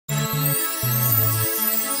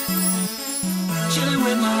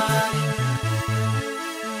with Mahad.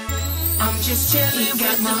 I'm just chillin'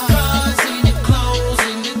 with Mahad. Cars and the clothes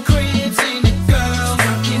and the cribs and the girls,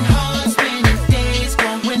 working hard, spending days,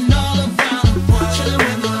 going all around the world. Chillin'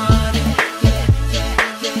 with Mahad.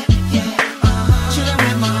 Chillin'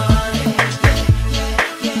 with Mahad.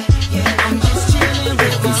 I'm just chillin'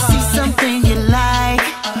 with Mahad. If you see something you like,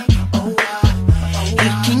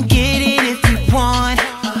 you can get it if you want.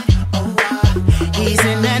 He's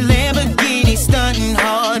in that Lamborghini stunting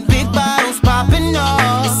hard, big bottles popping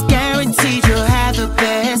off. It's guaranteed you'll have the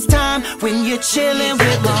best time when you're chilling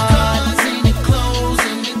with Mahad. And the clothes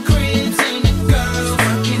and the cribs and the girls,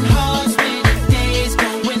 working hard, spending days,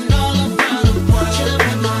 going all around the world. Chillin'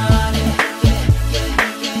 with Mahad.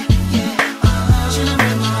 Chillin'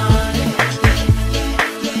 with Mahad.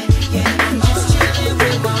 I'm just chillin'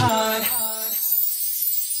 with Mahad.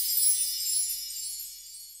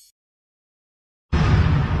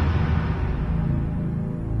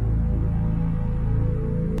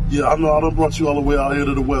 Yeah, I know I done brought you all the way out here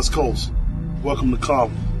to the West Coast. Welcome to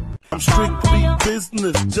Compton. I'm strictly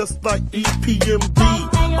business, just like EPMD.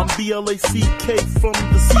 I'm BLACK from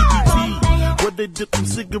the CBT, where they dip them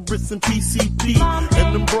cigarettes in PCP.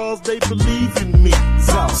 And them bras, they believe in me.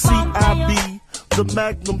 CIB, the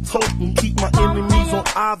Magnum totem, keep my enemies on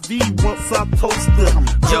IV once I toast them.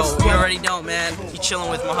 Yo, you already know, man. You chilling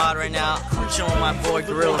with Mahad right now. I'm chilling with my boy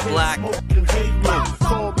Guerilla Black.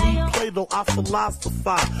 Call me Plato, I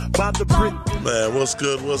philosophize by the brick. Man, what's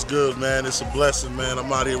good, man? It's a blessing, man.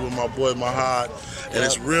 I'm out here with my boy Mahad, and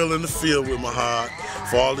it's real in the field with Mahad.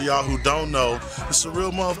 For all of y'all who don't know, it's a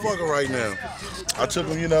real motherfucker right now. I took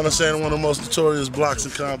him, you know what I'm saying, one of the most notorious blocks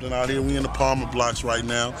in Compton out here. We in the Palmer blocks right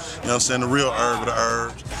now. You know what I'm saying, the real herb of the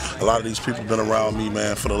herbs. A lot of these people been around me,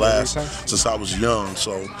 man, for the last, since I was young.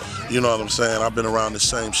 So, you know what I'm saying, I've been around the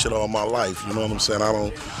same shit all my life. You know what I'm saying, I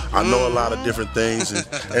know a lot of different things.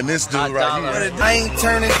 And this dude right here. I ain't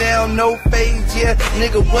turning down no phase yet,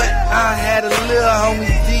 nigga, what? I had a little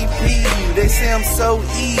homie DP. They say I'm so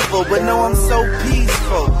evil, but no, I'm so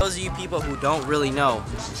peaceful. Those of you people who don't really know,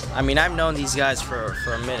 I mean, I've known these guys for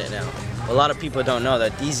a minute now. A lot of people don't know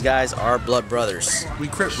that these guys are blood brothers. We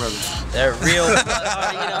Crip brothers. They're real.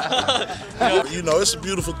 You know, it's a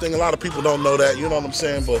beautiful thing. A lot of people don't know that. You know what I'm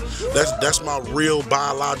saying? But that's my real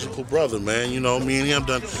biological brother, man. You know, me and him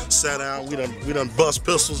done sat down. We done bust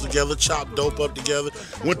pistols together, chopped dope up together,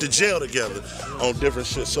 went to jail together on different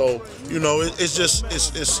shit. So you know, it's just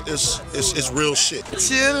it's real shit.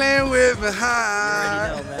 Chillin' with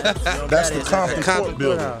Mahad. That's the Compton Court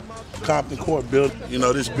building. Compton Court building. You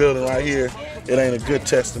know, this building right here, it ain't a good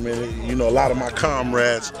testament. You know, a lot of my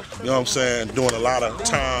comrades, you know what I'm saying, doing a lot of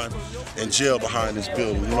time in jail behind this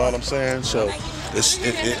building. You know what I'm saying? So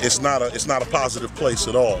it's not a positive place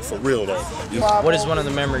at all, for real though. What is one of the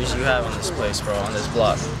memories you have on this place, bro, on this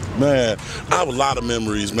block? Man, I have a lot of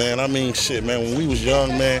memories, man. I mean, shit, man, when we was young,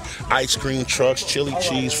 man, ice cream trucks, chili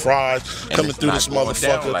cheese, fries, coming through this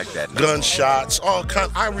motherfucker, like that, gunshots, all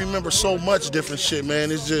kind. I remember so much different shit,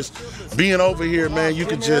 man. It's just being over here, man, you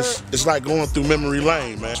could just, it's like going through memory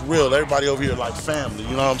lane, man. It's real. Everybody over here like family,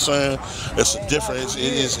 you know what I'm saying? It's different,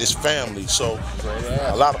 it's family. So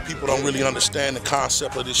a lot of people don't really understand the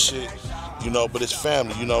concept of this shit. You know, but it's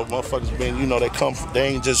family, you know, motherfuckers been, you know, they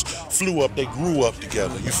ain't just flew up, they grew up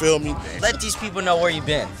together, you feel me? Let these people know where you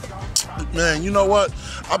been. Man, you know what?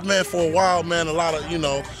 I've been for a while, man, a lot of, you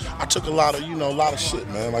know, I took a lot of, you know, a lot of shit,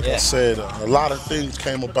 man. Like I said, a lot of things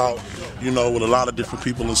came about, you know, with a lot of different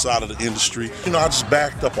people inside of the industry. You know, I just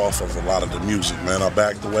backed up off of a lot of the music, man. I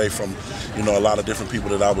backed away from, you know, a lot of different people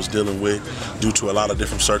that I was dealing with due to a lot of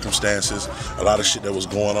different circumstances, a lot of shit that was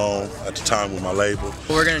going on at the time with my label.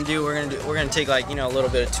 What we're gonna take, like, you know, a little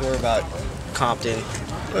bit of tour about Compton.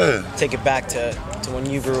 Yeah. Take it back to when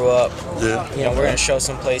you grew up. Yeah. You know, we're gonna show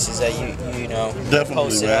some places that you know,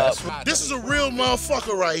 posted up. This is a real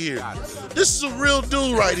motherfucker right here. This is a real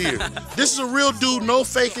dude right here. This is a real dude, no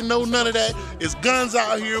faking, no none of that. It's guns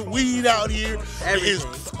out here, weed out here, it's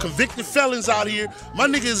convicted felons out here. My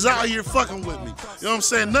nigga is out here fucking with me. You know what I'm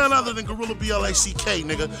saying? None other than Guerilla BLACK,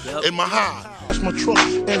 nigga, and Mahad. My truck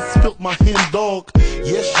and spilt my hen dog.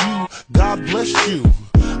 Yes, you, God bless you.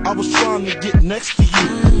 I was trying to get next to you.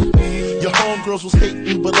 Your homegirls was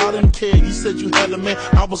hating, but I didn't care. You said you had a man,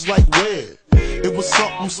 I was like, where? It was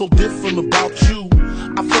something so different about you.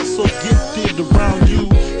 I felt so gifted around you,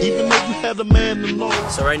 even though you had a man to know.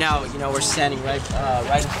 So right now, you know, we're standing right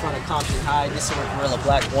in front of Compton High. This is where Guerilla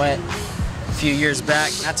Black went a few years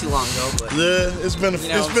back, not too long ago, but yeah, it's been a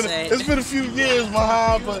few years,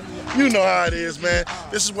 Mahad, but you know how it is, man.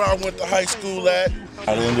 This is where I went to high school at.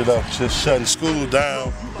 I ended up just shutting school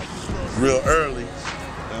down real early,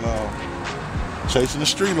 and chasing the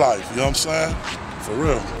street life, you know what I'm saying? For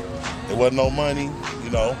real. There wasn't no money, you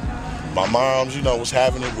know. My mom's, you know, was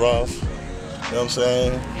having it rough, you know what I'm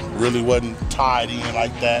saying? Really wasn't tied in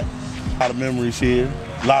like that. A lot of memories here,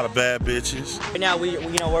 a lot of bad bitches. Right now,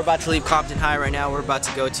 we're about to leave Compton High right now. We're about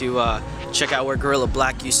to go to check out where Guerilla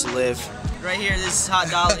Black used to live. Right here, this is Hot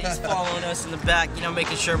Dolly. He's following us in the back, you know,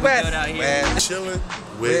 making sure we're good out here. Chillin'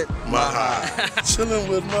 with Mahad. Chillin'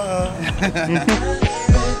 with Mahad.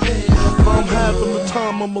 I'm having the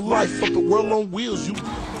time of my life, up the world on wheels.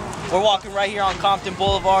 We're walking right here on Compton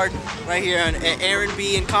Boulevard, right here on Aaron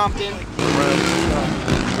B in Compton.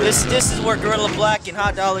 This is where Guerilla Black and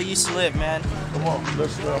Hot Dolly used to live, man. Come on,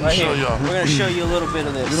 let's right show y'all. We're gonna show you a little bit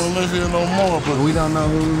of this. We don't live here no more, but we don't know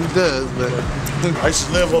who does, but I used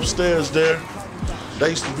to live upstairs there.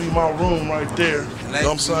 They used to be my room right there. You know what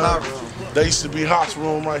I'm saying? They used to be Hot's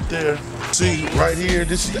room right there. See, right here,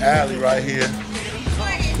 this is the alley right here.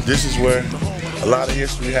 This is where a lot of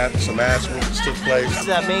history happened, some ass whoopings took place. This is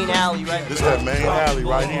that main alley right here. This is that main alley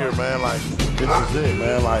right here, man. Like, this is it,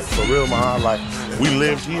 man. Like, for real, man. Like, we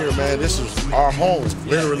lived here, man. This is our home.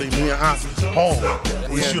 Literally, me and Hot's home.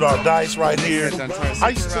 We shoot our dice right here. I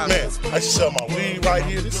used to sell my weed right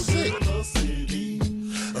here. This is it.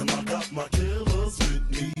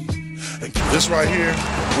 This right here,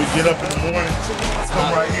 we get up in the morning,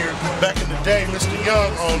 come right here. Back in the day, Mr.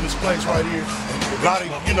 Young owned this place right here. A lot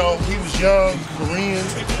of, you know, he was young, Korean,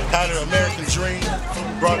 had an American dream,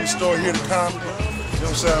 brought his store here to Compton. You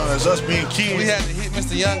know what I'm saying? As us being kids. we had to hit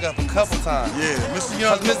Mr. Young up a couple times. Yeah, Mr.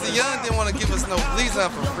 Young. Mr. Young didn't want to give us no leads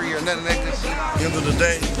up for free or nothing like that shit. End of the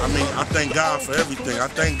day, I mean, I thank God for everything. I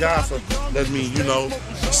thank God for letting me, you know,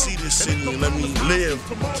 see this city and let me live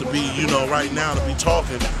to be, you know, right now to be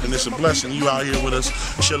talking. And it's a blessing you out here with us,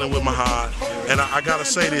 chilling with Mahad. And I gotta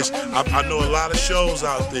say this, I know a lot of shows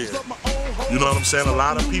out there. You know what I'm saying? A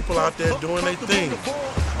lot of people out there doing their thing.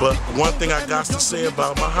 But one thing I got to say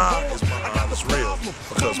about Mahad is Mahad is real.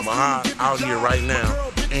 Because Mahad out here right now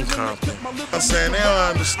in Compton. I'm saying they don't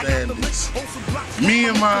understand this. Me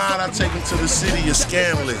and Mahad, I take him to the city of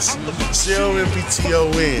scandalous.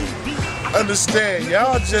 CWM. Understand,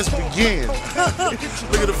 y'all just begin.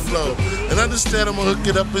 Look at the flow. And understand I'm gonna hook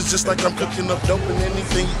it up. It's just like I'm cooking up dope and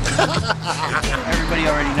anything. Everybody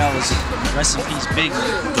already knows. Rest in peace, Biggie.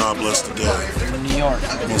 God bless the dead. From New York.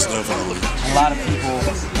 Most definitely. A lot of people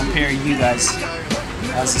compare you guys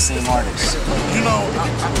as the same artist. You know,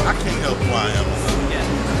 I can't help who I am.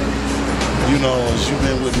 You know, as you've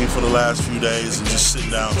been with me for the last few days and just sitting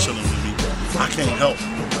down chilling with me, I can't help it.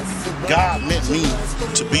 God meant me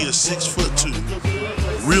to be a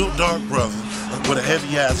 6'2", real dark brother with a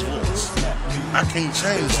heavy ass voice. I can't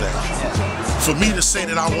change that. For me to say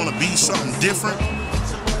that I want to be something different,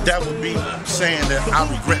 that would be saying that I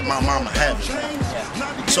regret my mama having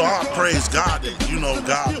me. So I praise God that, you know,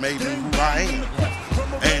 God made me who I am.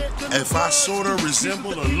 And if I sort of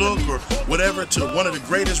resemble or look or whatever to one of the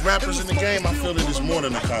greatest rappers in the game, I feel it is more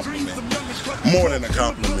than a compliment. More than a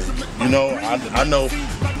compliment. You know, I know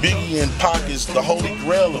Biggie and Pac is the holy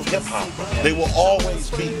grail of hip-hop. They will always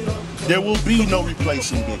be. There will be no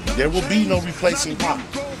replacing Biggie. There will be no replacing Pac.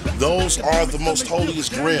 Those are the most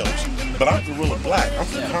holiest grails. But I'm Guerilla Black. I'm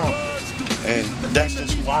from Compton. And that's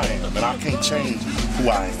just who I am. And I can't change who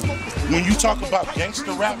I am. When you talk about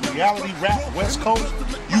gangster rap, reality rap, West Coast,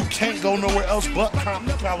 you can't go nowhere else but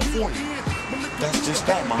Compton, California. That's just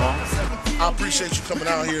that, man. I appreciate you coming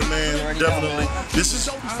out here, man. Definitely. This is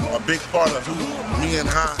a big part of who me and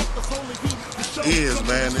Hot is,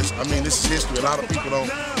 man. I mean, this is history. A lot of people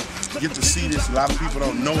don't get to see this. A lot of people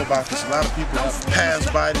don't know about this. A lot of people pass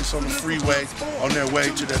by this on the freeway on their way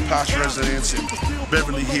to their posh residence in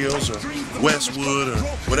Beverly Hills or Westwood or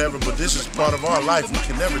whatever, but this is part of our life. We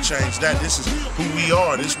can never change that. This is who we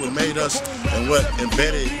are. This is what made us and what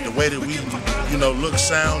embedded the way that we, you know, look,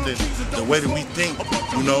 sound, and the way that we think,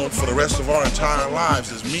 you know, for the rest of our entire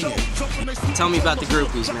lives as men. Tell me about the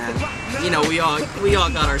groupies, man. You know, we all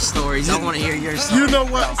got our stories. I want to hear your story. You know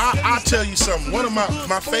what? I'll tell you something. One of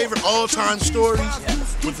my favorite all-time stories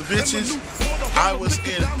with the bitches, I was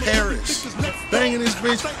in Paris, banging this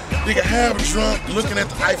bitch, nigga half drunk, looking at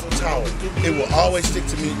the Eiffel Tower. It will always stick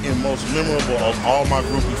to me in most memorable of all my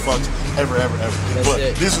groupie fucks ever.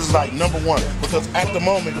 But this is like #1, because at the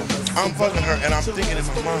moment, I'm fucking her and I'm thinking in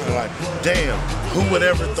my mind like, damn, who would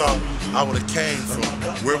ever thought I would have came from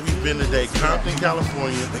where we've been today, Compton,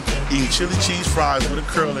 California, eating chili cheese fries with a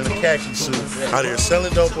curl in a khaki suit, out here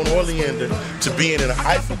selling dope on Oleander, to being in an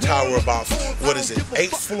Eiffel Tower about, what is it,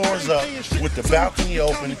 8 floors up, with the balcony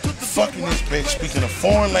open, fucking this bitch, speaking a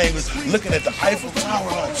foreign language, looking at the Eiffel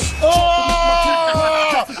Tower like,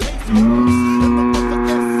 oh!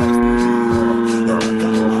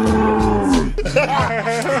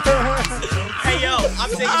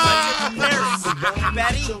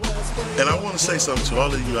 And I want to say something to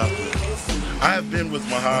all of you out there. I have been with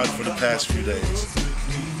Mahad for the past few days.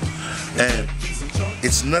 And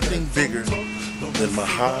it's nothing bigger than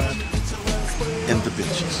Mahad and the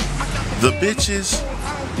bitches. The bitches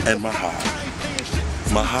and Mahad.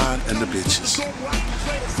 Mahad and the bitches.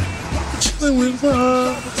 Chillin' with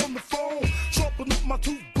Mahad. On the phone, chopping up my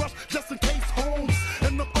toothbrush just in case Holmes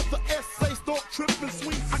and the other essays start tripping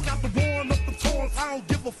sweet. I got the warrant up the torrents, I don't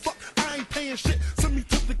give a fuck. I ain't paying shit. Send me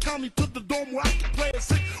to the county, to the dorm where I can play it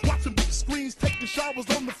sick. Watching big screens, taking showers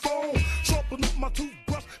on the